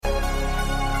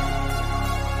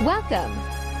Welcome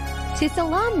to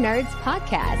Salam Nerds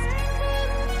Podcast.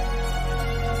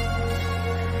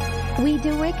 We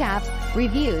do recaps,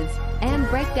 reviews, and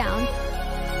breakdowns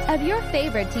of your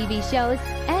favorite TV shows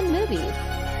and movies.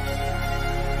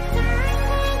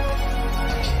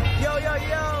 Yo, it's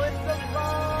the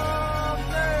Salam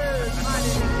Nerds. My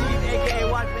name is Steve,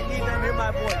 aka Watson Steve, and I'm here with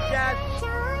my boy Jazz.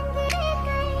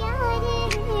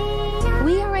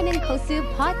 We are an inclusive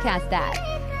podcast that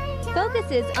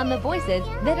focuses on the voices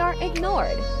that are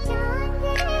ignored.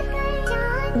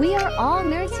 We are all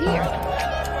nerds here.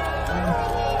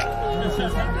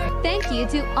 Thank you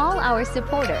to all our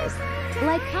supporters.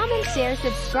 Like, comment, share,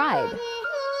 subscribe,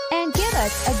 and give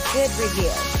us a good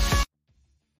review.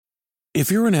 If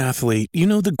you're an athlete, you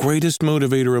know the greatest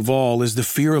motivator of all is the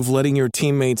fear of letting your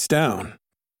teammates down.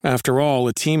 After all,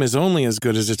 a team is only as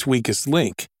good as its weakest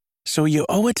link. So you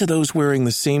owe it to those wearing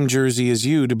the same jersey as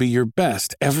you to be your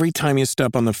best every time you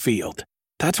step on the field.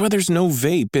 That's why there's no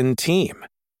vape in team.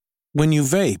 When you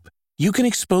vape, you can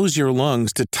expose your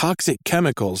lungs to toxic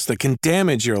chemicals that can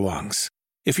damage your lungs.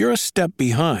 If you're a step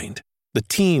behind, the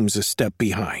team's a step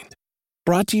behind.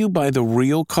 Brought to you by The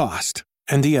Real Cost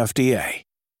and the FDA.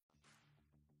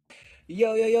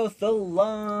 Yo,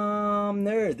 Salam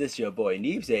Nerds. This is your boy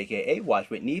Neebs, aka Watch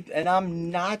with Neebs, and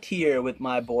I'm not here with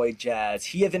my boy Jazz.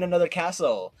 He is in another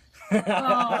castle. Well,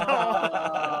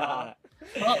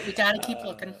 we gotta keep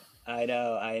looking. I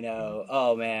know.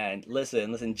 Oh man,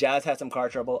 listen. Jazz has some car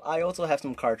trouble. I also have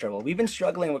some car trouble. We've been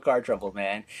struggling with car trouble,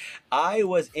 man. I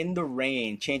was in the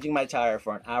rain changing my tire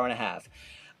for an hour and a half.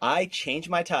 I changed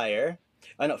my tire.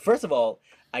 First of all,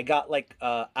 I got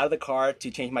out of the car to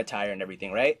change my tire and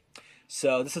everything, right?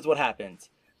 So this is what happens.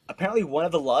 Apparently one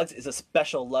of the lugs is a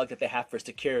special lug that they have for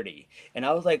security. And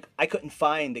I was like, I couldn't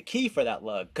find the key for that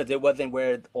lug because it wasn't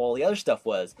where all the other stuff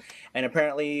was. And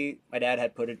apparently my dad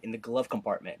had put it in the glove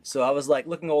compartment. So I was like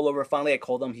looking all over. Finally, I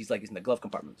called him. He's like, it's in the glove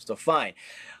compartment. So fine.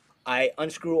 I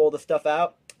unscrew all the stuff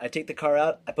out. I take the car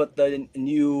out. I put the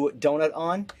new donut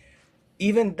on.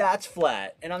 Even that's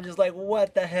flat. And I'm just like,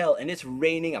 what the hell? And it's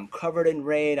raining. I'm covered in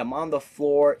rain. I'm on the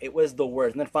floor. It was the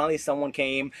worst. And then finally someone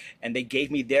came and they gave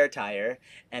me their tire.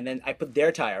 And then I put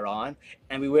their tire on.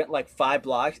 And we went like 5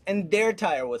 blocks. And their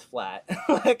tire was flat.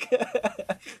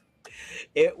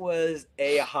 It was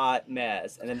a hot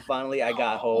mess. And then finally I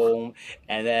got home.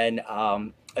 And then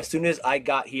as soon as I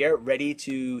got here, I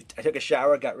took a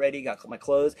shower, got ready, got my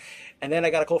clothes, and then I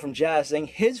got a call from Jazz saying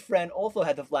his friend also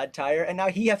had the flat tire, and now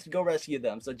he has to go rescue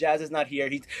them. So Jazz is not here.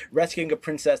 He's rescuing a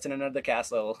princess in another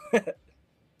castle.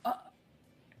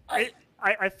 I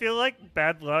feel like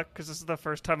bad luck because this is the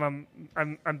first time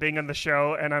I'm being on the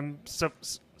show, and I'm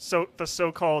the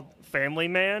so-called family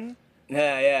man.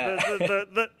 Yeah.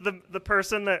 The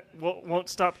person that won't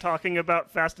stop talking about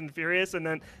Fast and Furious, and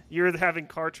then you're having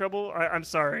car trouble. I'm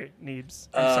sorry, Neebs.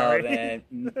 I'm sorry. Man.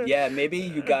 Yeah, maybe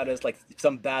you got us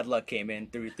some bad luck came in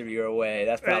through your way.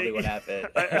 That's probably what happened.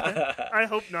 I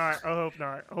hope not.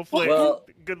 Hopefully,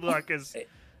 good luck is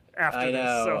after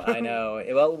this. So. I know.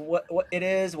 Well, what it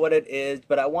is,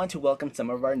 but I want to welcome some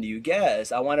of our new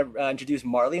guests. I want to introduce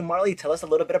Marley. Marley, tell us a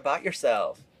little bit about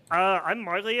yourself. I'm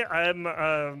Marley.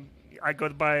 I go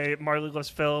by Marley Loves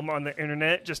Film on the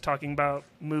internet, just talking about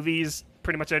movies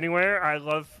pretty much anywhere. I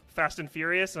love Fast and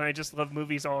Furious, and I just love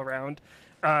movies all around.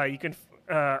 I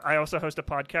also host a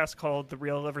podcast called The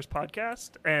Real Lovers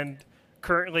Podcast, and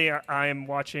currently I am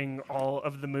watching all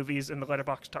of the movies in the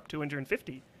Letterboxd Top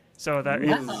 250. So that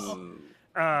is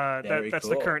that's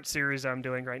cool. the current series I'm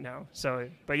doing right now. So,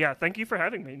 but yeah, thank you for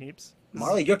having me, Neebs.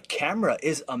 Marley, your camera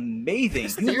is amazing.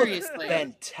 Seriously. You look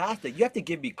fantastic. You have to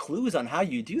give me clues on how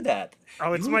you do that.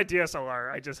 Oh, it's my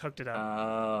DSLR. I just hooked it up.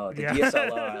 Oh, the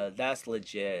DSLR. That's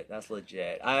legit.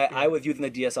 I was using the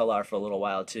DSLR for a little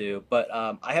while too, but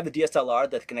I have the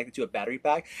DSLR that's connected to a battery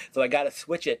pack, so I got to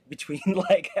switch it between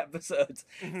episodes.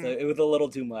 Mm-hmm. So it was a little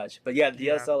too much. But yeah,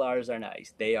 DSLRs are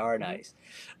nice. They are nice.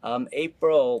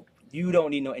 April, you don't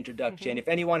need no introduction. Mm-hmm. If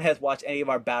anyone has watched any of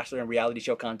our Bachelor and reality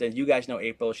show content, you guys know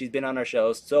April. She's been on our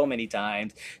show so many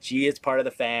times. She is part of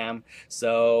the fam.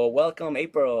 So welcome,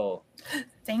 April.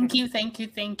 Thank you.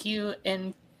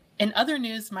 In other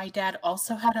news, my dad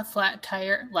also had a flat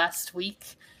tire last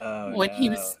week when he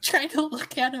was trying to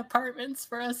look at apartments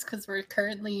for us because we're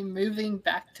currently moving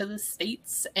back to the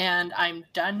States and I'm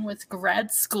done with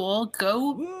grad school.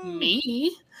 Go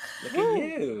me. Look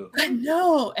at you. I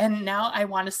know. And now I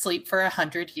want to sleep for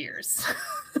 100 years.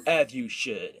 As you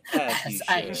should. As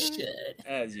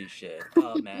you should.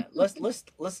 Oh man.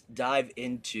 Let's dive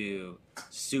into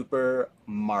Super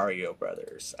Mario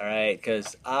Brothers. All right,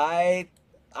 because I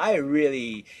I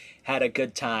really had a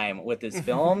good time with this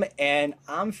film, and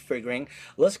I'm figuring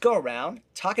let's go around,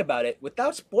 talk about it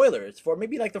without spoilers for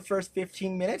maybe like the first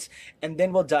 15 minutes, and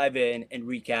then we'll dive in and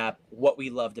recap what we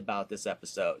loved about this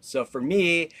episode. So for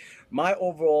me, my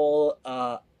overall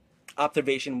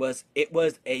observation was it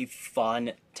was a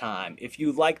fun time. If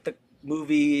you like the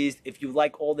movies, if you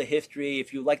like all the history,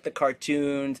 if you like the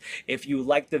cartoons, if you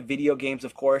like the video games,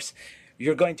 of course,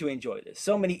 you're going to enjoy this.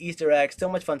 So many Easter eggs, so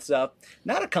much fun stuff.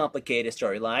 Not a complicated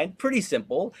storyline, pretty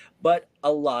simple, but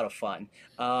a lot of fun.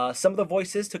 Some of the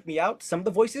voices took me out. Some of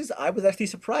the voices I was actually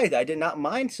surprised. I did not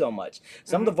mind so much.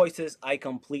 Some of the voices I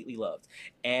completely loved.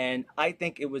 And I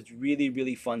think it was really,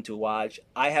 really fun to watch.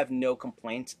 I have no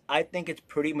complaints. I think it's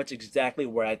pretty much exactly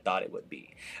where I thought it would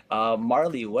be.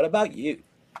 Marley, what about you?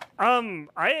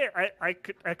 I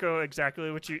could echo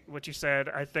exactly what you said.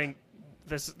 I think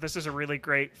this is a really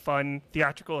great, fun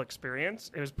theatrical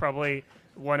experience. It was probably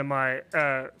one of my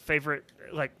favorite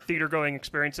like theater going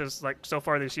experiences like so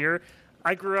far this year.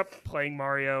 I grew up playing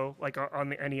Mario like on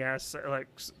the NES, like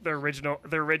the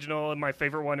original, and my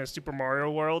favorite one is Super Mario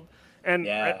World. And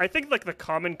Yeah. I think like the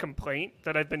common complaint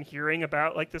that I've been hearing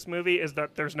about like this movie is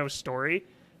that there's no story.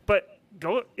 But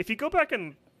if you go back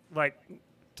and like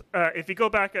if you go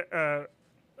back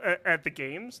at the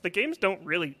games don't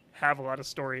really have a lot of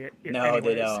story. No, anyways.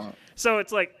 they don't. So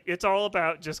it's like it's all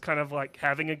about just kind of like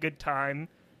having a good time,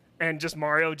 and just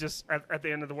Mario just at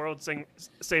the end of the world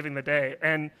saving the day.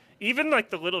 And even like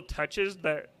the little touches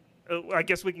that I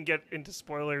guess we can get into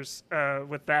spoilers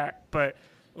with that, but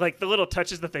like the little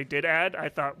touches that they did add, I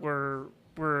thought were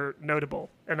notable,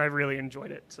 and I really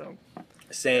enjoyed it. So.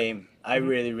 Same. I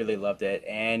really, really loved it.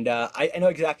 And I know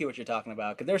exactly what you're talking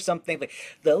about. Because there's some things like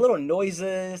the little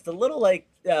noises, the little like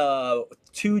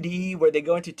 2D where they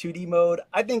go into 2D mode.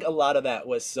 I think a lot of that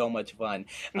was so much fun.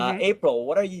 April,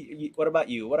 what about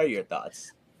you? What are your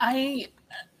thoughts? I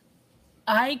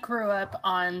grew up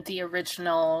on the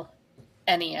original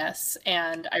NES,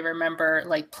 and I remember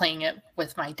like playing it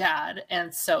with my dad.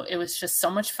 And so it was just so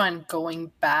much fun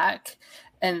going back,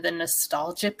 and the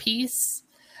nostalgia piece.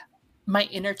 My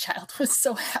inner child was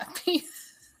so happy.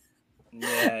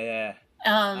 Yeah.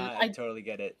 I totally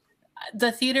get it.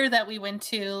 The theater that we went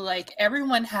to, like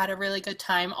everyone had a really good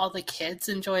time. All the kids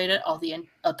enjoyed it. All the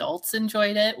adults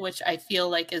enjoyed it, which I feel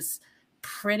like is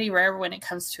pretty rare when it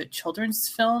comes to a children's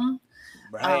film.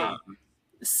 Right.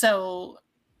 So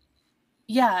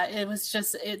yeah,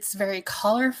 it's very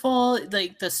colorful.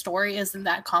 Like the story isn't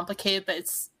that complicated, but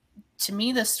to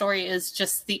me, the story is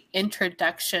just the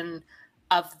introduction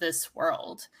of this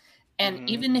world. And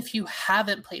even if you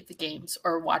haven't played the games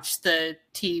or watched the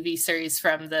TV series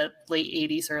from the late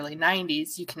 80s, early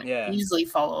 90s, you can easily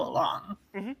follow along.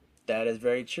 That is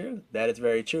very true. That is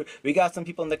very true. We got some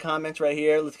people in the comments right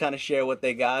here. Let's kind of share what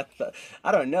they got.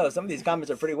 I don't know. Some of these comments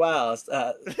are pretty wild.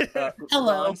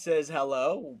 Hello. Ron says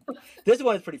hello. This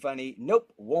one is pretty funny.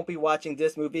 Nope, won't be watching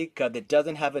this movie because it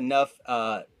doesn't have enough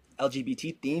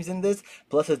LGBT themes in this,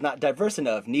 plus it's not diverse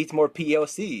enough, needs more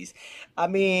POCs. I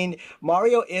mean,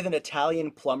 Mario is an Italian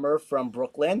plumber from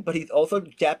Brooklyn, but he's also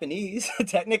Japanese,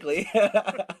 technically.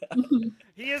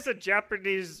 He is a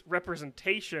Japanese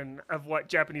representation of what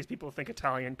Japanese people think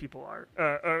Italian people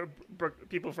are.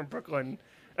 People from Brooklyn,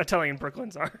 Italian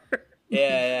Brooklyns are.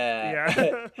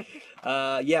 Yeah.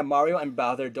 Mario and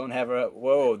Bowser don't have a...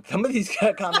 Whoa, some of these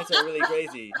comments are really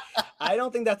crazy. I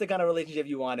don't think that's the kind of relationship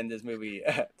you want in this movie.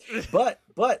 But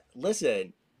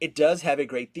listen, it does have a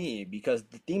great theme, because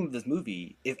the theme of this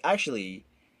movie is actually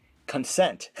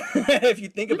consent. If you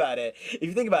think about it,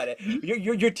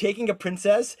 you're taking a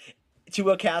princess to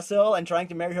a castle and trying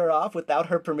to marry her off without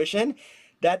her permission.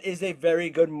 That is a very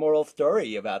good moral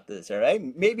story about this, all right?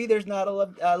 Maybe there's not a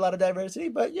lot of diversity,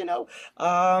 but,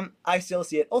 I still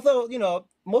see it. Although,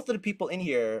 most of the people in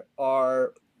here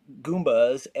are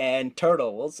Goombas and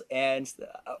turtles and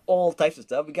all types of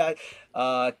stuff. We got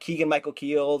Keegan-Michael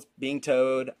Key being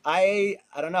Toad. I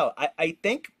don't know. I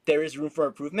think there is room for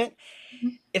improvement.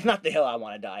 It's not the hill I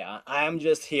want to die on. I'm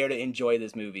just here to enjoy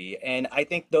this movie. And I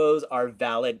think those are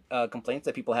valid complaints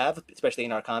that people have, especially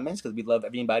in our comments, because we love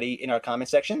everybody in our comment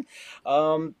section.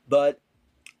 But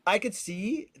I could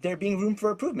see there being room for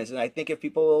improvements. And I think if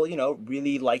people,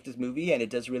 really like this movie and it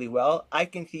does really well, I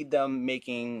can see them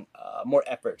making more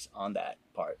efforts on that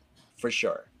part, for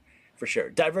sure. For sure.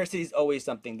 Diversity is always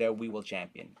something that we will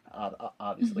champion,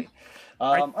 obviously.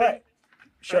 All right.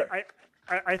 Sure.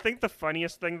 I think the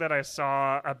funniest thing that I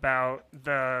saw about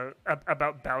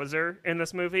Bowser in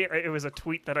this movie, it was a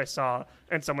tweet that I saw,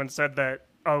 and someone said that,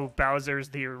 Bowser's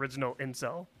the original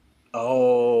incel.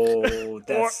 Oh,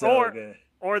 that's so good.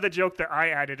 Or the joke that I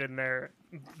added in there,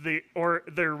 the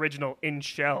original in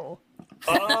shell.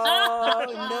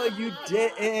 Oh, no, you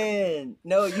didn't.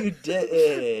 No, you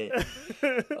didn't.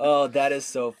 Oh, that is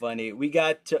so funny. We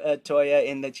got Toya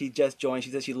in that she just joined.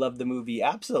 She said she loved the movie.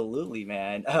 Absolutely,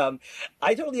 man.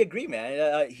 I totally agree,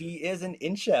 man. He is an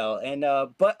in-shell. And,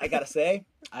 but I gotta say,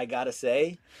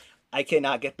 I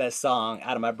cannot get that song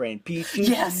out of my brain. Peaches,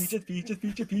 Yes. peaches, peaches,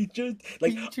 peaches, peaches.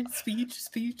 Like,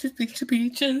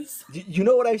 peaches. you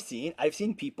know what I've seen? I've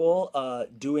seen people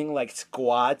doing like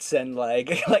squats and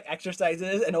like like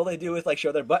exercises, and all they do is like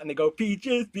show their butt and they go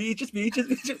peaches, peaches, peaches,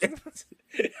 peaches.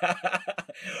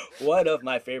 One of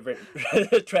my favorite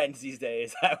trends these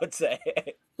days, I would say.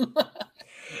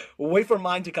 Wait for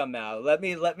mine to come out. Let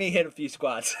me hit a few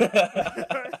squats.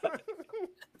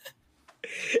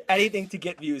 Anything to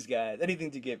get views, guys.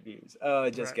 Anything to get views. Oh,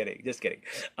 just kidding.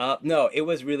 No, it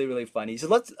was really, really funny.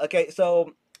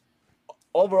 So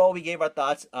overall, we gave our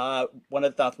thoughts. One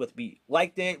of the thoughts was we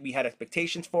liked it. We had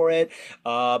expectations for it.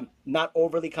 Not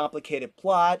overly complicated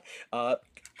plot.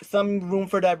 Some room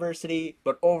for diversity,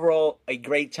 but overall, a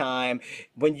great time.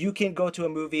 When you can go to a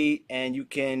movie and you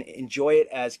can enjoy it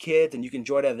as kids and you can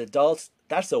enjoy it as adults,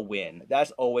 that's a win.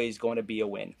 That's always going to be a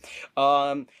win.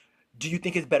 Do you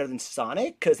think it's better than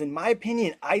Sonic? Because in my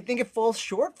opinion, I think it falls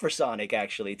short for Sonic,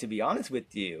 actually, to be honest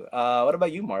with you. What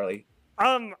about you, Marley?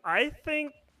 I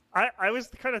think I was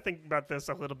kind of thinking about this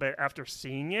a little bit after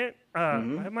seeing it. I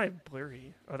have my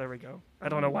blurry. Oh, there we go. I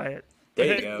don't know why it.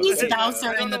 There you go. He's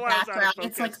Bowser in the background.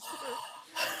 It's like.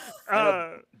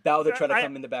 Bowser trying to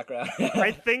come in the background.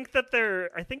 I think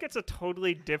it's a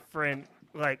totally different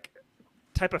like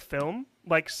type of film.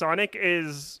 Like Sonic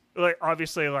is like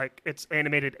obviously like it's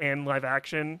animated and live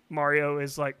action. Mario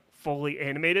is like fully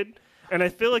animated, and I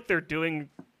feel like they're doing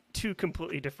two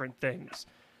completely different things.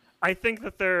 I think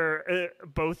that they're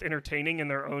both entertaining in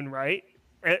their own right,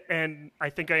 and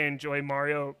I think I enjoy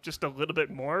Mario just a little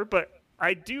bit more. But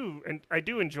I do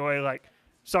enjoy like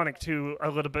Sonic 2 a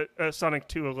little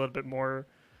bit more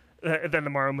than the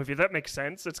Mario movie. That makes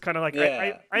sense. It's kind of like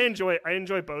I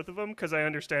enjoy both of them because I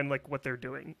understand like what they're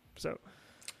doing. So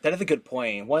that is a good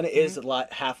point. One is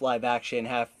half live action,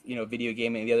 half video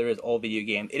game, and the other is all video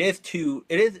game. It is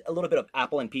a little bit of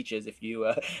apple and peaches, if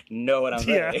you know what I'm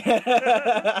saying.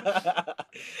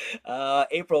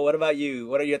 April, what about you?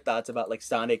 What are your thoughts about like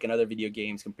Sonic and other video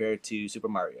games compared to Super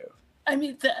Mario? I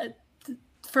mean,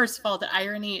 first of all, the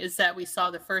irony is that we saw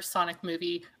the first Sonic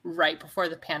movie right before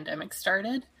the pandemic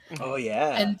started. Oh,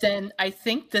 yeah. And then I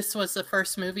think this was the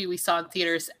first movie we saw in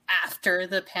theaters after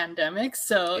the pandemic.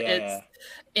 So it's,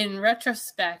 in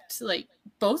retrospect, like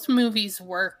both movies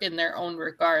work in their own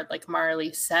regard, like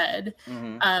Marley said.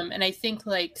 And I think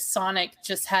like Sonic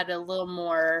just had a little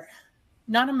more,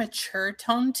 not a mature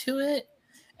tone to it.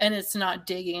 And it's not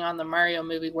digging on the Mario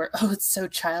movie where, oh, it's so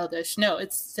childish. No,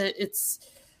 it's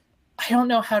I don't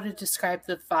know how to describe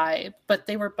the vibe, but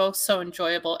they were both so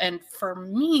enjoyable. And for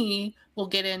me, we'll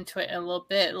get into it in a little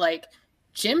bit, like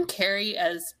Jim Carrey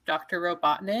as Dr.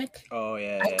 Robotnik. Oh,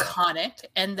 yeah. Iconic.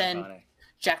 And then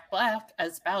Jack Black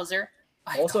as Bowser.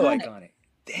 Iconic. Also iconic.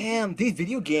 Damn, these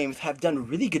video games have done a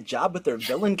really good job with their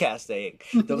villain casting.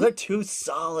 Those are two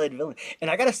solid villains. And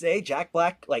I gotta say, Jack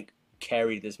Black, like,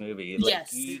 carried this movie. Like,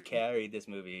 yes. He carried this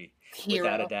movie. Hero.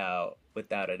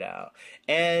 Without a doubt.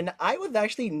 And I was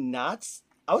actually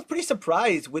I was pretty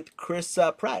surprised with Chris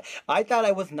Pratt. I thought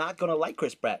I was not gonna like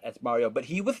Chris Pratt as Mario, but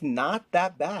he was not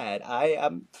that bad.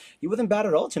 He wasn't bad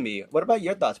at all to me. What about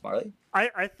your thoughts, Marley?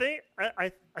 I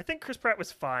think Chris Pratt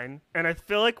was fine, and I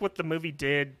feel like what the movie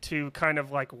did to kind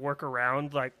of like work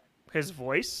around like his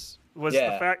voice was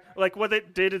the fact, like what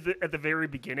it did at the very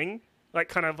beginning, like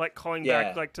kind of like calling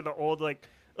back like to the old like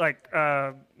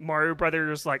Mario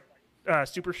Brothers like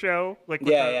Super Show, like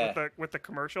with the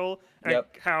commercial, and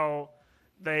how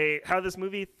this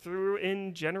movie threw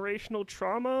in generational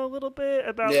trauma a little bit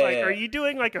about are you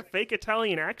doing like a fake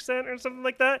Italian accent or something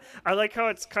like that? I like how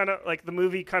it's kind of like the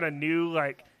movie kind of knew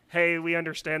like, hey, we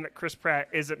understand that Chris Pratt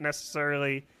isn't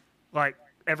necessarily like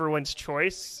everyone's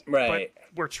choice, but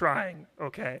we're trying,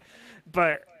 okay?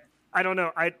 But I don't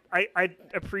know. I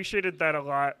appreciated that a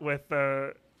lot with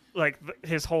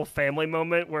his whole family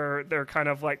moment where they're kind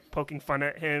of like poking fun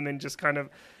at him and just kind of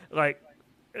like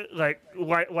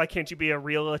why can't you be a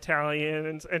real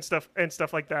Italian and stuff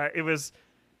like that. It was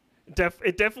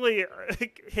it definitely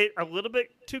hit a little bit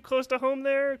too close to home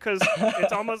there because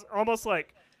it's almost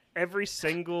like every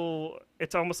single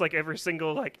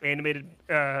like animated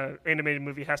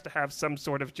movie has to have some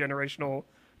sort of generational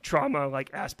trauma like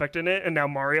aspect in it, and now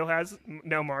Mario has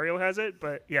it.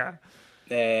 But yeah.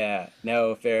 Yeah,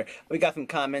 no, fair. We got some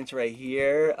comments right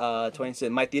here. Twain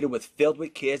said, my theater was filled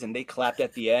with kids and they clapped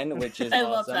at the end, which is I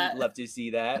awesome. love that. Love to see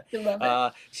that. I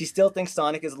love it. She still thinks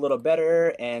Sonic is a little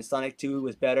better and Sonic 2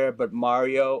 was better, but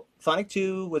Sonic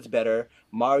 2 was better.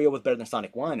 Mario was better than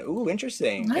Sonic 1. Ooh,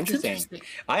 interesting. That's Interesting.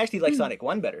 I actually like Sonic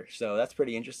 1 better, so that's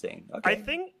pretty interesting. Okay. I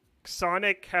think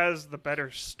Sonic has the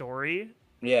better story.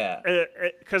 Yeah.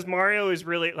 Because Mario is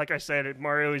really, like I said,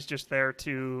 Mario is just there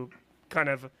to kind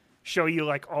of show you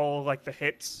like all like the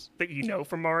hits that you know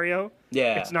from Mario.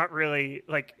 Yeah. It's not really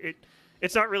like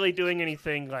it's not really doing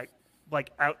anything like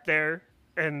out there,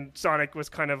 and Sonic was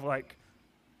kind of like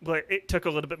it took a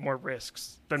little bit more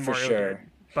risks than For Mario sure. did.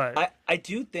 But I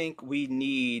do think we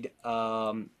need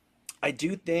I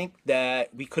do think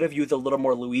that we could have used a little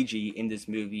more Luigi in this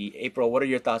movie. April, what are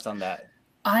your thoughts on that?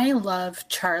 I love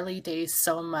Charlie Day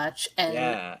so much, and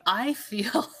Yeah. I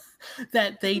feel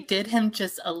that they did him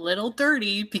just a little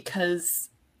dirty because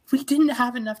we didn't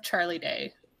have enough Charlie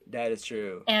Day. That is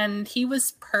true. And he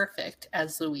was perfect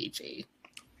as Luigi.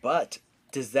 But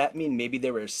does that mean maybe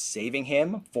they were saving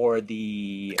him for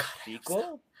the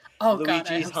sequel? Oh,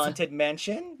 Luigi's God, Haunted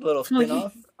Mansion? Little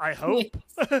spin-off? I hope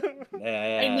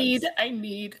Yeah. I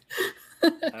need. All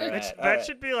right, all that right.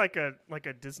 should be like a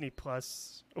Disney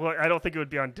Plus. Well, I don't think it would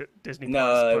be on Disney No,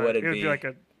 Plus. it but wouldn't it would be. be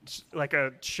like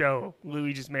a show,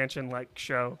 Luigi's Mansion like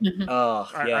show. Oh,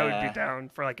 yeah. I would be down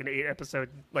for like an 8-episode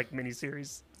like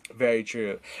miniseries. Very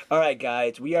true. All right,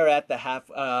 guys, we are at the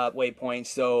halfway point.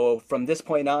 So from this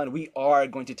point on, we are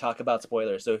going to talk about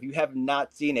spoilers. So if you have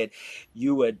not seen it,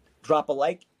 you would drop a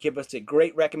like, give us a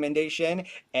great recommendation,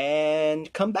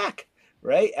 and come back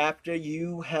right after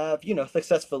you have,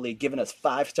 successfully given us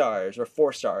 5 stars or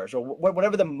 4 stars or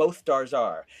whatever the most stars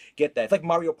are. Get that. It's like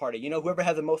Mario Party. Whoever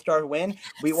has the most stars win.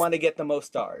 We want to get the most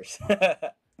stars.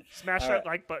 Smash All that right.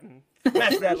 like button.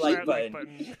 Smash that like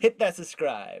button. Hit that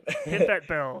subscribe. Hit that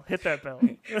bell. Hit that bell.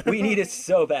 We need it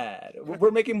so bad.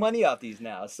 We're making money off these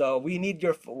now, so we need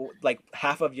your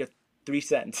half of your 3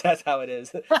 cents. That's how it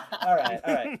is. All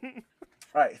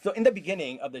right. So in the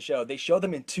beginning of the show, they show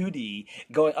them in 2D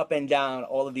going up and down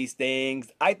all of these things.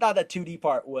 I thought that 2D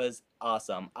part was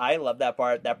awesome. I love that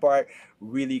part. That part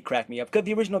really cracked me up because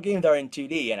the original games are in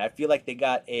 2D, and I feel like they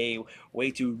got a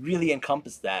way to really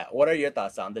encompass that. What are your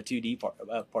thoughts on the 2D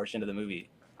portion of the movie?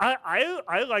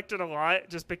 I liked it a lot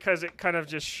just because it kind of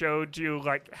just showed you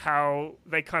like how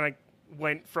they kind of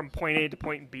went from point A to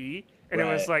point B, and Right.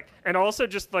 it was like, and also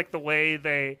just like the way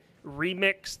they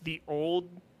remixed the old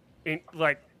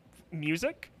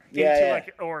music into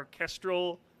like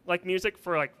orchestral like music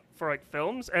for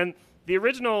films, and the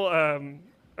original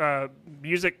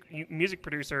music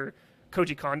producer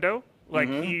Koji Kondo, like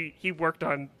he worked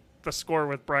on the score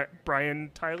with Brian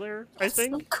Tyler, I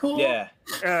think. So cool. Yeah.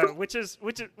 Which is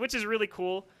really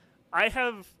cool. I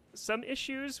have some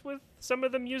issues with some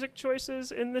of the music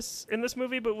choices in this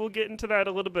movie, but we'll get into that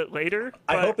a little bit later.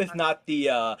 I hope it's not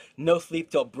the No Sleep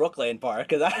Till Brooklyn part,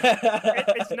 because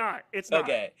it's not. It's not.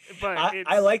 Okay, but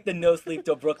I like the No Sleep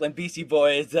Till Brooklyn Beastie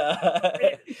Boys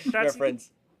reference.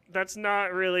 That's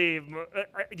not really.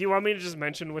 Do you want me to just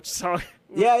mention which song?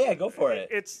 Yeah, go for it.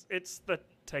 It's the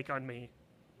Take on Me.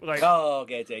 Like,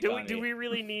 okay, do we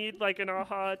really need like an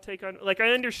aha take on? Like, I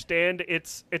understand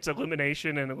it's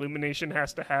Illumination, and Illumination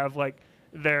has to have like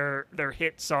their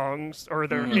hit songs or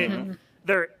their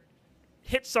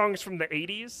hit songs from the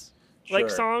 80s, like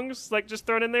Sure. songs like just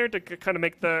thrown in there to kind of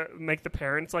make the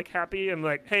parents like happy and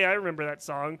like, hey, I remember that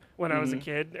song when I was a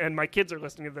kid, and my kids are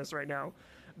listening to this right now.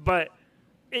 But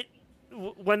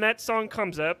when that song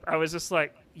comes up, I was just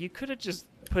like, you could have just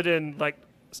put in like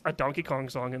a Donkey Kong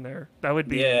song in there. That would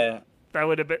be that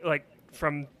would have been like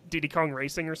from Diddy Kong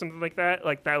Racing or something like that.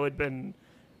 Like that would have been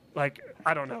like,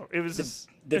 I don't know. It was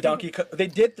the Donkey Kong. They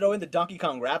did throw in the Donkey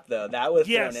Kong rap though. That was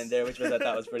thrown in there, which I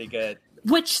thought was pretty good.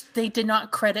 Which they did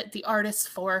not credit the artist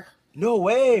for. No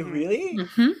way, really?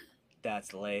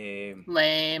 That's lame.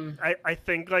 Lame. I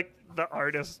think like the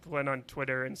artist went on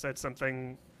Twitter and said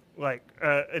something like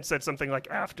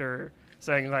after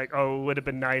saying like, oh, it would have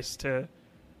been nice to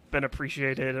been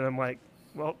appreciated, and I'm like,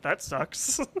 well, that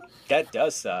sucks. That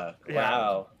does suck. Yeah.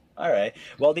 Wow. All right.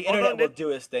 Well, the internet Although will do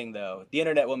his thing though. The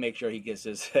internet will make sure he gets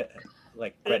his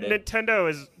like credit. Nintendo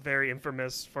is very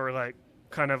infamous for like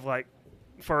kind of like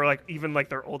for like even like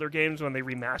their older games when they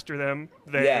remaster them,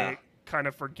 they kind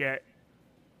of forget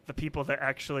the people that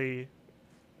actually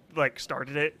like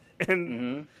started it,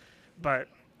 and but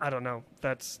I don't know.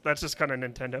 That's just kind of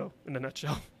Nintendo in a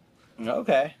nutshell.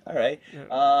 Okay, all right.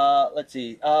 Yeah. Let's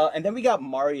see. And then we got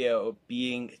Mario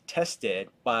being tested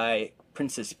by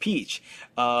Princess Peach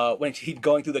when she's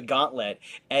going through the gauntlet,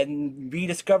 and we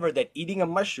discovered that eating a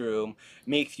mushroom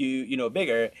makes you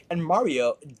bigger, and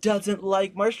Mario doesn't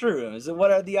like mushrooms.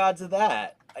 What are the odds of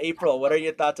that? April, what are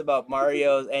your thoughts about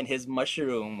Mario and his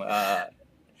mushroom?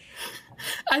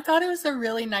 I thought it was a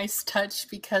really nice touch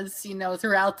because,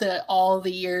 throughout all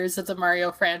the years of the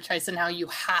Mario franchise and how you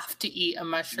have to eat a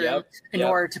mushroom in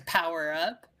order to power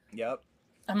up. Yep.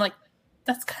 I'm like,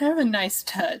 that's kind of a nice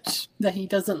touch that he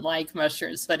doesn't like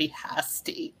mushrooms, but he has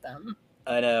to eat them.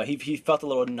 I know he felt a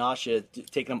little nauseous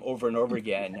taking them over and over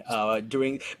again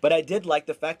but I did like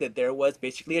the fact that there was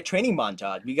basically a training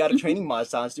montage. We got a training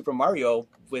montage on Super Mario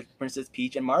with Princess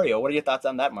Peach and Mario. What are your thoughts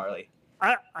on that, Marley?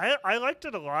 I liked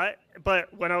it a lot,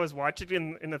 but when I was watching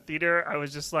it in the theater, I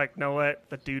was just like, know what?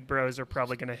 The dude bros are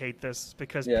probably going to hate this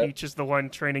because Peach is the one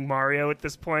training Mario at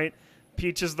this point.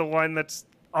 Peach is the one that's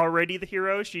already the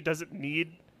hero. She doesn't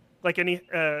need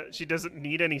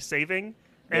any saving.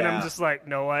 And I'm just like,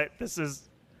 know what? This is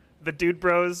the dude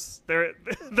bros. They're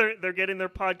getting their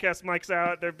podcast mics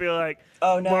out. They're being like,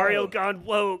 oh, no. Mario gone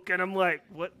woke. And I'm like,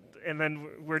 what? And then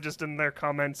we're just in their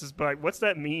comments is like, what's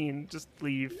that mean? Just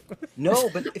leave. No,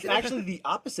 but it's actually the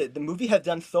opposite. The movie had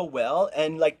done so well,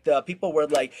 and like the people were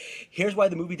like, here's why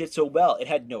the movie did so well. It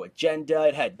had no agenda,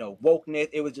 it had no wokeness,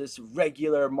 it was just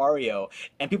regular Mario.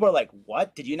 And people are like,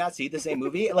 what? Did you not see the same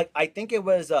movie? Like, I think it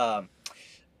was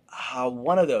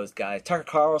one of those guys, Tucker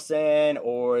Carlson,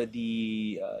 or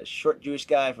the short Jewish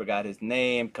guy, I forgot his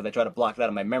name because I tried to block that out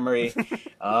of my memory.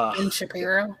 Ben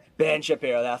Shapiro. Ben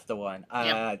Shapiro, that's the one.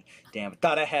 Damn,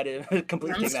 thought I had it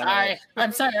completely.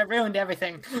 I'm sorry, I ruined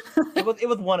everything. It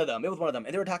was one of them.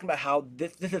 And they were talking about how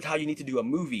this is how you need to do a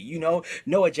movie.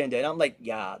 No agenda. And I'm like,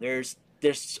 yeah, there's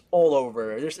all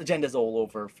over. There's agendas all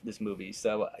over this movie.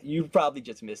 So you probably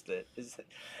just missed it.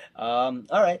 All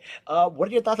right. What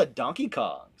are your thoughts on Donkey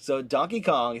Kong? So Donkey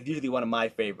Kong is usually one of my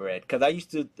favorite because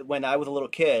when I was a little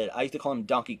kid, I used to call him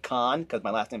Donkey Kong because my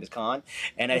last name is Khan,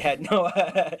 and I had no.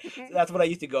 That's what I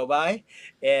used to go by,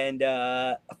 and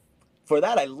for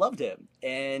that I loved him,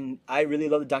 and I really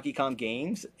love the Donkey Kong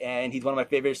games, and he's one of my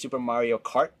favorite Super Mario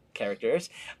Kart characters.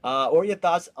 What are your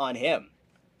thoughts on him?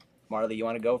 Marley, you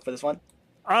want to go for this one?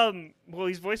 Well,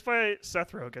 he's voiced by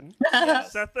Seth Rogen.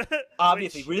 Yes.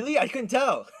 Obviously, really? I couldn't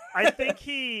tell. I think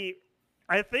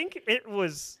it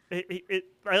was.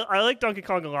 I like Donkey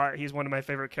Kong a lot. He's one of my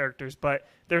favorite characters, but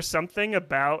there's something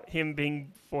about him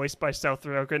being voiced by Seth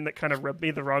Rogen that kind of rubbed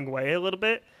me the wrong way a little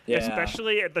bit. Yeah.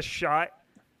 Especially at the shot,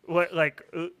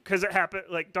 because it happened.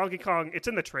 Like Donkey Kong, it's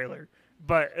in the trailer,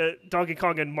 but Donkey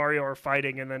Kong and Mario are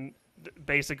fighting, and then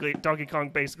basically Donkey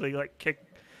Kong like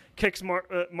kicks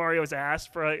Mario's ass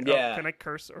for like, can I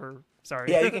curse or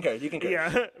sorry? Yeah, you can curse.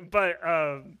 Yeah, but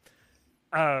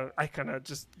I kind of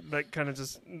just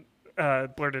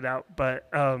blurted out. But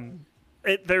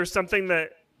there's something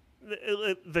that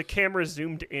the camera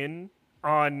zoomed in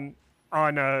on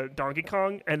Donkey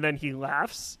Kong, and then he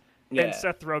laughs, and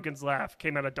Seth Rogen's laugh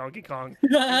came out of Donkey Kong,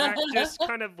 and that just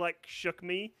kind of like shook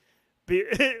me.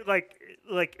 like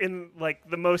in like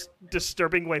the most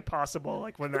disturbing way possible.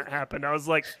 Like when that happened, I was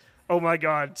like, "Oh my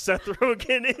god, Seth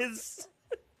Rogen is."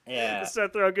 Yeah.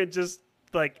 Seth Rogen just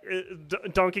like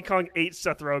Donkey Kong ate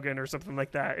Seth Rogen or something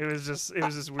like that. It was just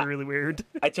really weird.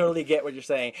 I totally get what you're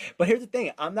saying, but here's the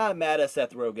thing: I'm not mad at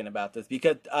Seth Rogen about this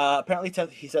because apparently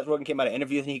Seth Rogen came out of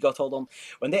interviews and he told them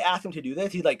when they asked him to do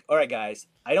this, he's like, "All right, guys,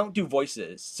 I don't do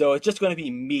voices, so it's just going to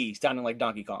be me sounding like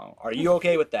Donkey Kong. Are you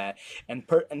okay with that?" And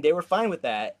they were fine with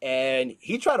that. And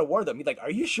he tried to warn them. He's like,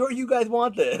 "Are you sure you guys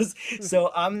want this?"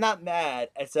 So I'm not mad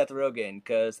at Seth Rogen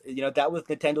because that was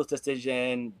Nintendo's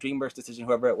decision, DreamWorks' decision,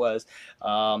 whoever it was.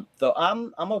 So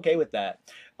I'm okay with that.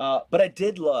 But I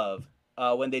did love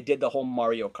when they did the whole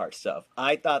Mario Kart stuff.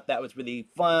 I thought that was really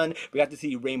fun. We got to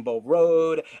see Rainbow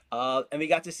Road, and we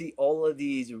got to see all of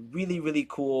these really, really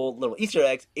cool little Easter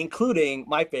eggs, including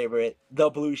my favorite,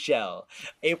 the blue shell.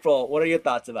 April, what are your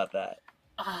thoughts about that?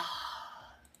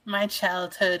 My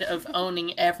childhood of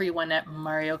owning everyone at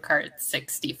Mario Kart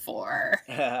 64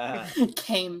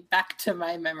 came back to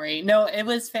my memory. No, it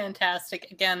was fantastic.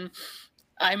 Again,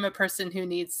 I'm a person who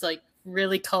needs like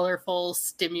really colorful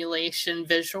stimulation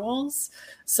visuals,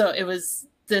 so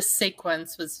this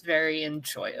sequence was very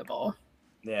enjoyable.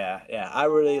 Yeah, I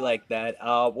really like that.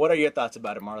 What are your thoughts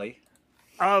about it, Marley?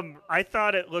 I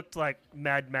thought it looked like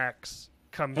Mad Max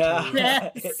come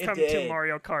to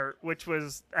Mario Kart, which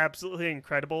was absolutely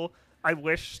incredible. I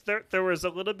wish there was a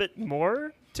little bit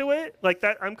more to it like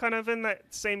that. I'm kind of in that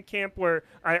same camp where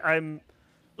I'm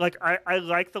like I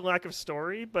like the lack of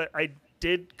story, but I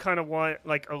did kind of want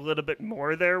like a little bit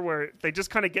more there where they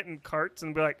just kind of get in carts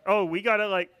and be like, oh, we gotta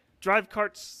like drive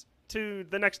carts to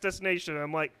the next destination.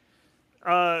 I'm like,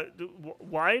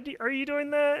 why are you doing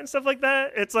that and stuff like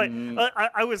that? It's like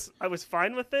I was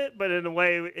fine with it, but in a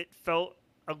way it felt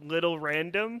a little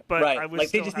random. But I was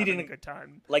still having a good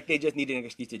time. Like they just needed an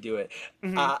excuse to do it.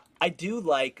 I do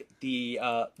like the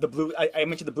blue. I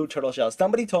mentioned the blue turtle shell.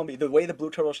 Somebody told me the way the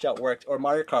blue turtle shell works, or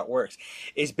Mario Kart works,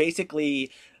 is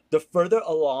basically the further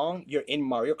along you're in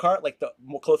Mario Kart, like the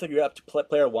closer you're up to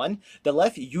player 1, the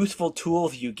less useful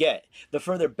tools you get. The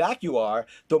further back you are,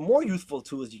 the more useful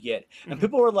tools you get. And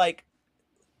people were like,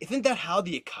 isn't that how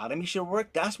the economy should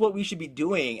work? That's what we should be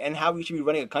doing and how we should be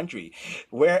running a country.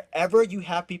 Wherever you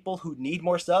have people who need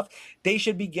more stuff, they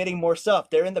should be getting more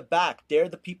stuff. They're in the back. They're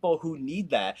the people who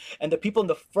need that. And the people in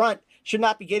the front should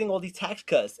not be getting all these tax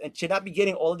cuts and should not be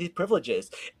getting all of these privileges.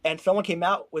 And someone came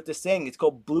out with this saying, it's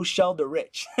called Blue Shell the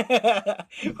Rich,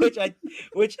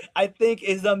 which I think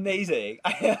is amazing.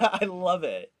 I love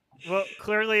it. Well,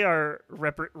 clearly our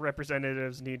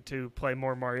representatives need to play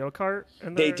more Mario Kart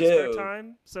in their spare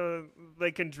time, so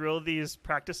they can drill these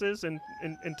practices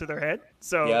into their head.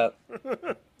 So,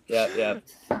 yep.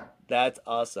 That's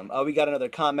awesome. Oh, we got another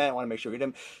comment. I want to make sure we read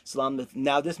them. Salam.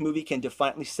 Now this movie can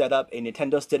defiantly set up a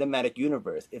Nintendo cinematic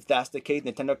universe. If that's the case,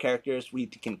 Nintendo characters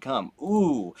can come.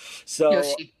 Ooh, so.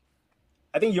 Yoshi.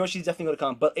 I think Yoshi's definitely going to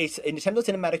come, but a Nintendo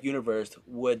Cinematic Universe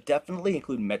would definitely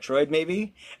include Metroid.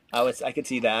 Maybe I could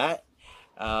see that.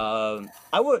 I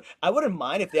wouldn't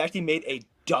mind if they actually made a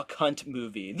Duck Hunt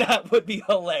movie. That would be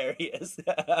hilarious.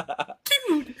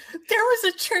 Dude, there was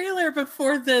a trailer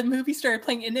before the movie started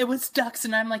playing, and it was ducks,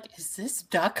 and I'm like, "Is this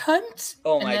Duck Hunt?"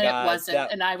 Oh my god, it wasn't,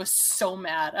 and I was so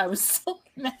mad.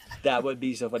 That would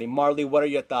be so funny. Marley, what are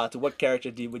your thoughts? What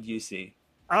character would you see?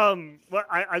 Well,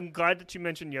 I'm glad that you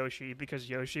mentioned Yoshi because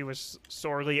Yoshi was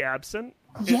sorely absent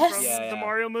from the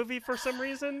Mario movie for some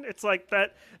reason. It's like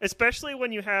that, especially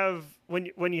when you have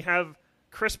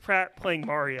Chris Pratt playing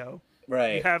Mario.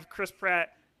 Right. You have Chris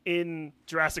Pratt in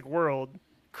Jurassic World.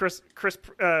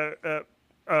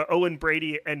 Owen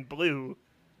Brady and Blue.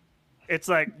 It's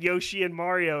like Yoshi and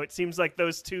Mario. It seems like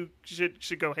those two should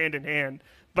go hand in hand,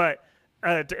 but.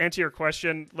 To answer your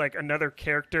question, like another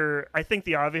character, I think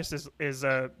the obvious is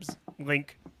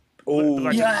Link. Oh,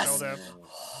 yes. Zelda.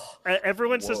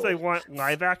 Everyone says they want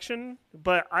live action,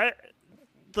 but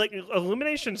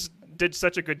Illuminations did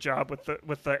such a good job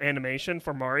with the animation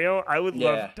for Mario. I would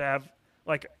love to have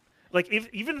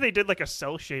even if they did like a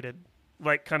cell shaded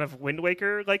like kind of Wind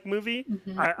Waker like movie,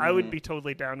 I would be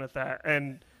totally down with that.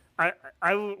 And I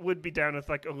would be down with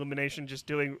like Illumination just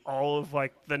doing all of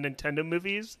like the Nintendo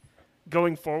movies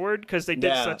going forward because they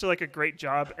did such a great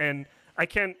job, and I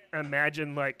can't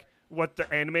imagine like what the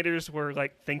animators were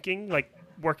like thinking like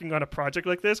working on a project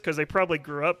like this because they probably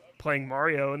grew up playing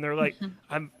Mario and they're like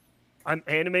I'm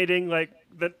animating like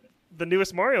the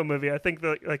newest Mario movie. I think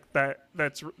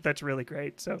that's really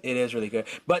great. So it is really good.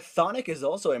 But Sonic is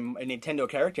also a Nintendo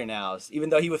character now, even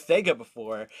though he was Sega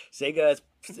before. Sega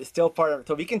is still part of,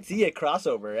 so we can see a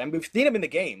crossover, and we've seen them in the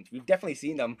games. We've definitely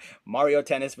seen them Mario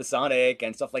Tennis with Sonic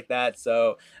and stuff like that.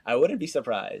 So I wouldn't be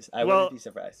surprised. Did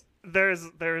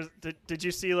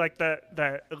you see like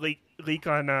that leak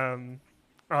on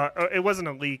it wasn't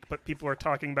a leak, but people were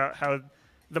talking about how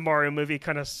the Mario movie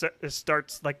kind of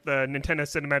starts like the Nintendo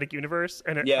Cinematic Universe,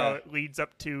 and how it leads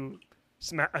up to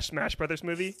a Smash Brothers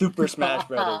movie. Super Smash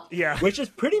Brothers. Yeah. Which is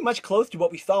pretty much close to what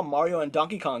we saw Mario and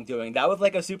Donkey Kong doing. That was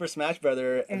like a Super Smash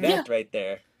Brothers event right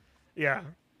there. Yeah.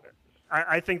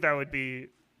 I think that would be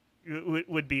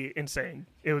insane.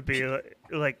 It would be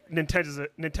like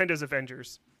Nintendo's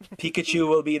Avengers. Pikachu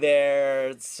will be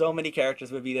there. So many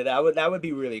characters would be there. That would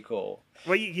be really cool.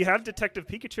 Well, you have Detective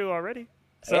Pikachu already.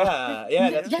 So. Yeah,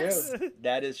 that's true.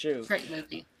 That is true. Great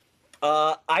movie.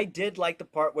 I did like the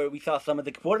part where we saw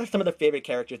what are some of the favorite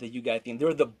characters that you guys think? There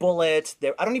were the bullets.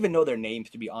 I don't even know their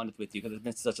names, to be honest with you, because it's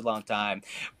been such a long time.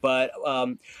 But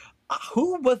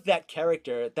who was that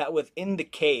character that was in the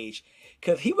cage?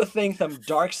 Because he was saying some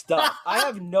dark stuff. I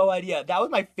have no idea. That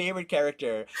was my favorite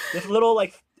character. This little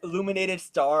like illuminated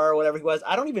star or whatever he was.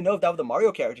 I don't even know if that was the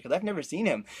Mario character because I've never seen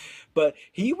him, but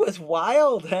he was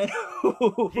wild. And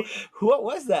what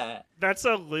was that? That's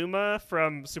a Luma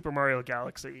from Super Mario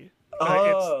Galaxy.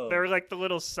 They're like the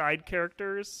little side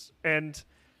characters, and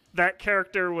that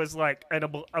character was like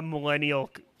a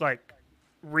millennial like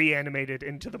reanimated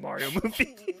into the Mario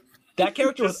movie. That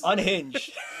character was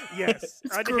unhinged. Yes,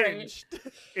 unhinged.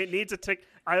 Great. It needs a tick.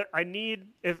 I need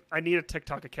a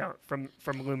TikTok account from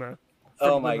Luma.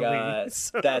 Oh my god,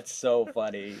 that's so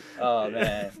funny. Oh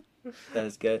man, that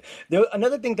is good.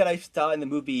 Another thing that I saw in the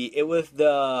movie, it was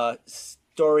the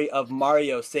story of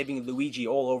Mario saving Luigi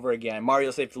all over again.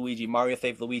 Mario saved Luigi, Mario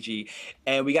saved Luigi,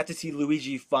 and we got to see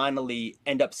Luigi finally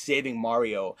end up saving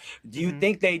Mario. Do you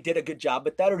think they did a good job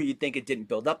with that, or do you think it didn't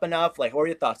build up enough? Like, what are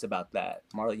your thoughts about that?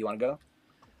 Marley, you want to go?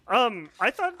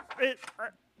 I thought it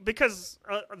because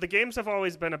the games have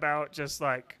always been about just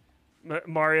like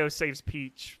Mario saves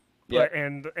Peach,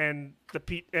 and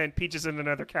Peach is in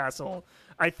another castle.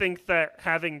 I think that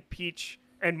having Peach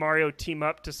and Mario team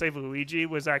up to save Luigi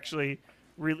was actually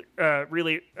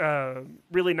really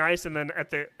nice. And then at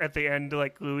the end,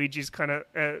 like Luigi's kind of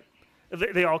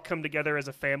they all come together as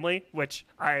a family, which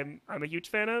I'm a huge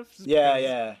fan of.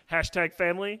 Yeah. Hashtag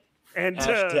family. And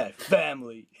hashtag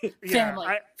family.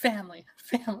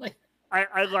 Family.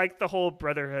 I like the whole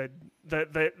brotherhood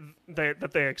that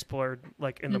they explored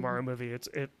like in the Mario movie.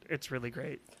 It's really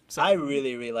great. So. I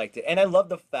really liked it, and I love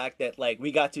the fact that like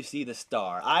we got to see the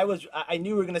star. I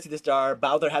knew we were gonna see the star.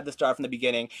 Bowser had the star from the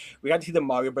beginning. We got to see the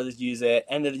Mario Brothers use it,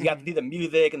 and then you got to see the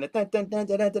music and the dun, dun, dun,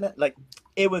 dun, dun, dun, dun. Like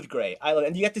it was great. I love it.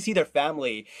 And you got to see their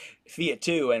family see it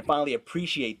too, and finally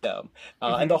appreciate them.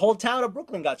 And the whole town of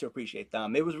Brooklyn got to appreciate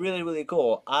them. It was really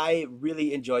cool. I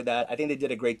really enjoyed that. I think they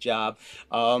did a great job.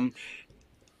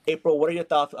 April, what are your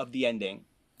thoughts of the ending?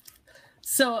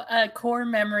 So a core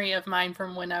memory of mine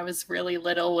from when I was really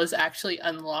little was actually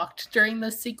unlocked during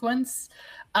this sequence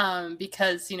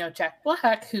because, Jack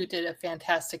Black, who did a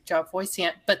fantastic job voicing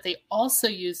it, but they also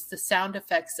used the sound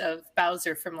effects of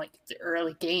Bowser from like the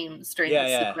early games during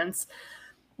the sequence.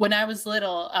 When I was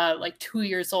little, like 2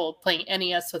 years old, playing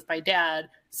NES with my dad,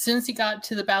 as soon as he got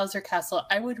to the Bowser Castle,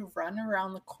 I would run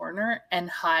around the corner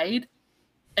and hide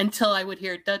until I would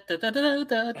hear da da da da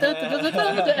da da da da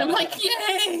da. I'm like,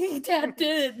 yay, Dad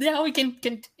did it. Now we can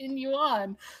continue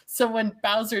on. So when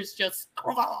Bowser's just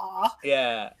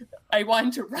I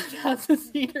wanted to run out of the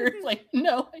theater like,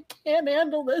 no, I can't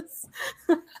handle this.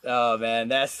 Oh man,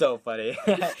 that's so funny.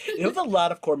 It was a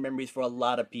lot of core memories for a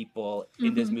lot of people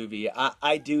in this movie.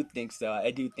 I do think so.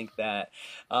 I do think that.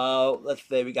 Let's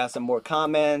say we got some more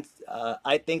comments.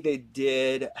 I think they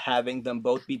did having them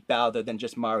both beat Bowser than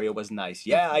just Mario was nice.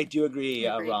 Yeah, I do agree,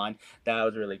 Ron. That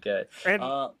was really good. And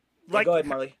go ahead,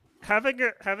 Marley.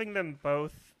 Having them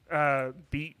both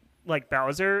beat like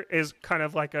Bowser is kind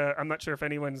of like I'm not sure if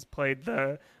anyone's played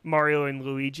the Mario and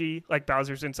Luigi like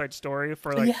Bowser's Inside Story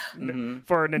for like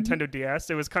for Nintendo DS.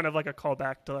 It was kind of like a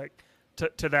callback to like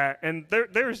to that, and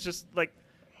there was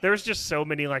just so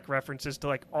many like references to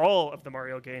like all of the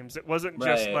Mario games. It wasn't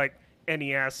just like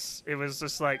NES. It was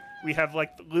just like we have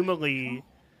like Luma Lee.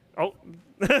 Oh,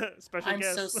 special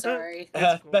guest. I'm so sorry.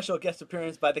 Cool. Special guest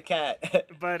appearance by the cat.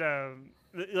 But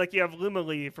like you have Luma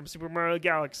Lee from Super Mario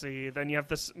Galaxy, then you have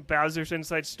this Bowser's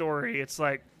Inside Story. It's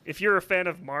like if you're a fan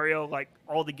of Mario, like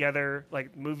all together,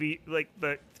 like movie, like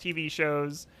the TV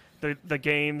shows, the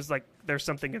games, like there's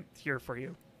something here for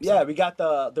you. Yeah, we got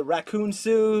the raccoon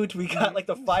suit, we got like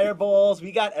the fireballs,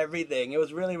 we got everything. It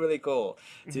was really cool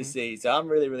to see. So I'm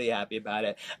really happy about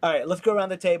it. All right, let's go around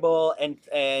the table and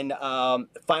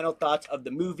final thoughts of the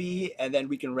movie, and then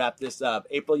we can wrap this up.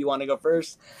 April, you want to go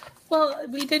first? Well,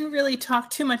 we didn't really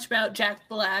talk too much about Jack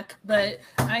Black, but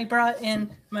I brought in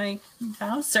my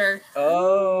Bowser.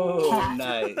 Oh,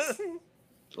 nice.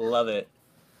 Love it.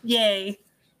 Yay.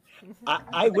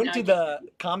 I went to the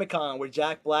Comic-Con where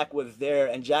Jack Black was there,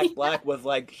 and Jack Black was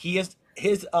like, his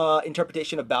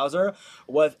interpretation of Bowser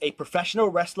was a professional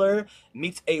wrestler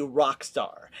meets a rock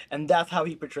star, and that's how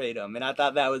he portrayed him, and I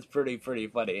thought that was pretty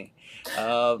funny.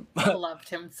 I loved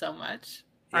him so much.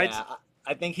 Yeah,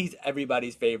 I think he's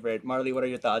everybody's favorite. Marley, what are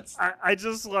your thoughts? I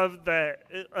just love that.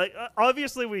 Like,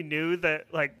 obviously, we knew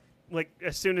that like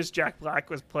as soon as Jack Black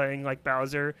was playing like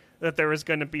Bowser, that there was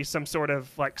going to be some sort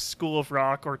of like School of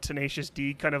Rock or Tenacious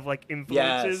D kind of like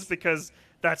influences, because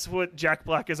that's what Jack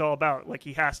Black is all about. Like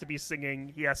he has to be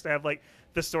singing, he has to have like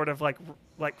this sort of like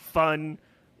fun,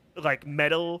 like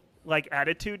metal like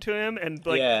attitude to him, and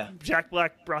like Jack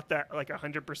Black brought that like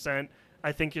 100%.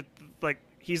 I think it like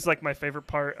he's like my favorite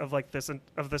part of like this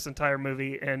entire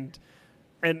movie, and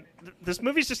this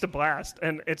movie's just a blast,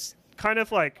 and it's kind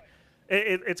of like.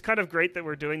 It's kind of great that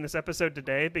we're doing this episode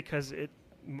today because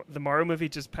the Mario movie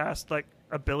just passed like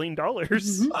 $1 billion.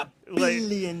 $1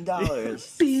 billion.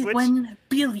 $1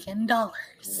 billion. Wow.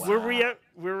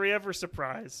 Were we ever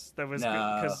surprised? That was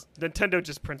because Nintendo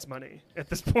just prints money at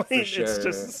this point. For sure. It's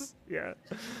just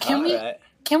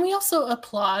Can we also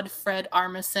applaud Fred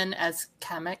Armisen as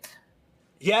Kamek?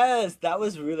 Yes, that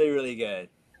was really good.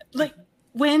 Like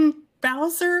when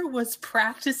Bowser was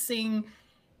practicing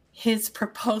his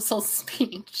proposal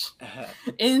speech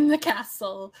in the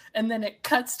castle, and then it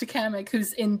cuts to Kamek,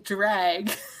 who's in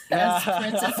drag as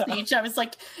Prince's speech. I was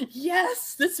like,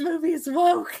 yes, this movie is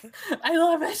woke. I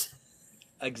love it.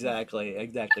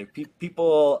 Exactly.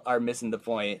 People are missing the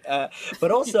point.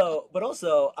 But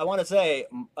also, I want to say,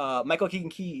 Michael Keaton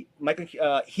he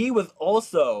was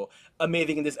also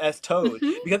amazing in this as Toad,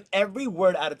 because every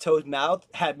word out of Toad's mouth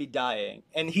had me dying,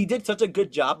 and he did such a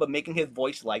good job of making his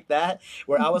voice like that,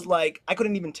 where I was like, I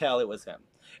couldn't even tell it was him,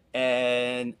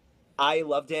 and I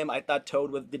loved him. I thought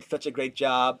did such a great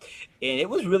job, and it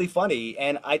was really funny.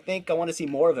 And I think I want to see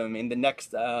more of him in the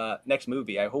next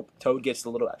movie. I hope Toad gets a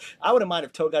little. I wouldn't mind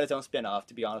if Toad got his own spin-off,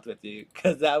 to be honest with you,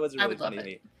 because that was really funny to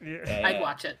me. Yeah. I'd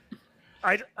watch it.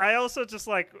 I also just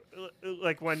like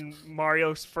when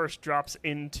Mario first drops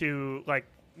into like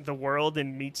the world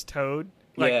and meets Toad,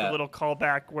 like the little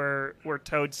callback where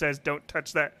Toad says, "Don't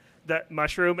touch that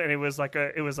mushroom," and it was like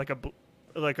a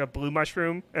blue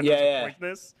mushroom, and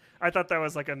poisonous. I thought that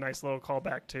was like a nice little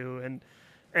callback too,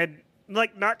 and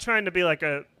like not trying to be like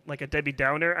a Debbie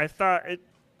Downer. I thought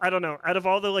I don't know. Out of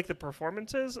all the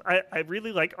performances, I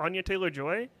really like Anya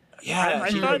Taylor-Joy. Yeah,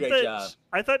 she did a great job.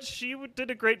 I thought she did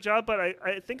a great job, but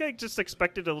I think I just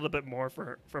expected a little bit more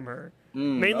from her.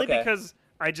 Mainly because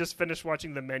I just finished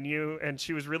watching The Menu, and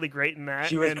she was really great in that.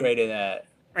 She was great in that.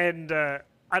 And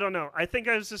I don't know. I think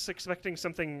I was just expecting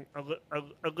something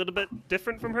a little bit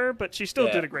different from her, but she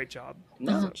still did a great job.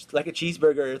 No, just like a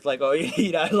cheeseburger. It's like, oh, you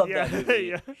eat. I love that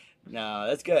movie. Yeah. No,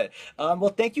 that's good. Well,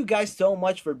 thank you guys so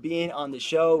much for being on the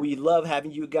show. We love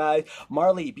having you guys.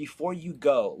 Marley, before you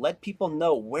go, let people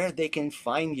know where they can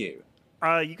find you.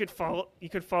 You could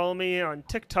follow me on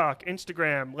TikTok,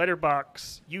 Instagram,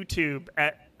 Letterboxd, YouTube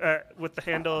with the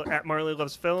handle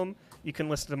 @MarleyLovesFilm. You can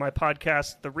listen to my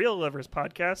podcast, The Real Lovers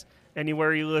Podcast,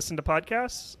 anywhere you listen to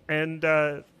podcasts, and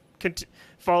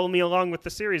follow me along with the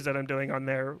series that I'm doing on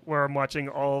there, where I'm watching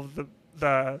all of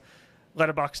the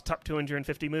Letterboxd top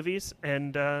 250 movies.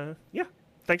 And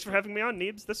thanks for having me on,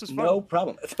 Neebs. This was fun. No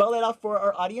problem. Spell that out for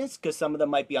our audience, because some of them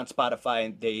might be on Spotify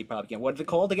and they probably can't. What is it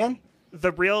called again?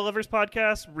 The Real Lovers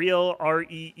Podcast, Real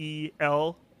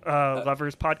REEL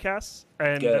Lovers Podcasts,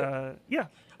 and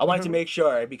I wanted to make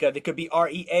sure, because it could be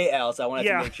REAL, so I wanted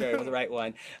to make sure it was the right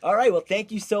one. All right, well,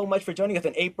 thank you so much for joining us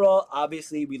in April.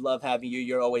 Obviously, we love having you.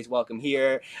 You're always welcome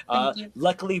here. Thank you.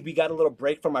 Luckily, we got a little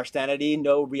break from our sanity.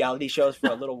 No reality shows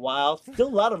for a little while. Still a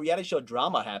lot of reality show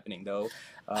drama happening, though.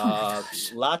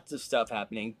 Lots of stuff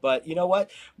happening, but you know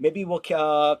what? Maybe we'll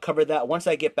cover that once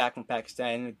I get back from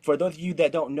Pakistan. For those of you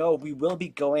that don't know, we will be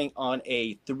going on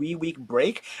a 3-week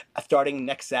break starting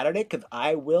next Saturday, because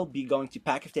I will be going to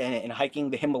Pakistan and hiking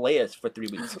the Himalayas for 3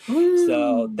 weeks.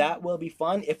 So that will be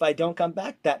fun. If I don't come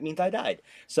back, that means I died.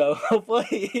 So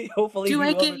hopefully do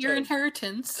I get your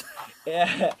inheritance?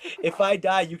 Yeah, if I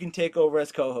die, you can take over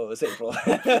as co-host, April.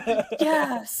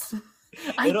 Yes,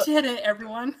 I did it,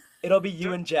 everyone. It'll be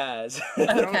you and Jazz.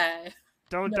 Okay.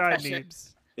 Don't No die, pressure.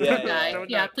 Neebs.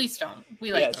 Yeah, Please don't.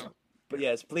 We like you. But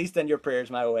yes, please send your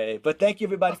prayers my way. But thank you,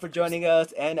 everybody, for joining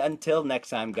us. And until next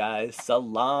time, guys,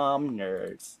 salam,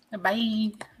 nerds.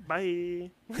 Bye. Bye.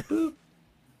 Boop.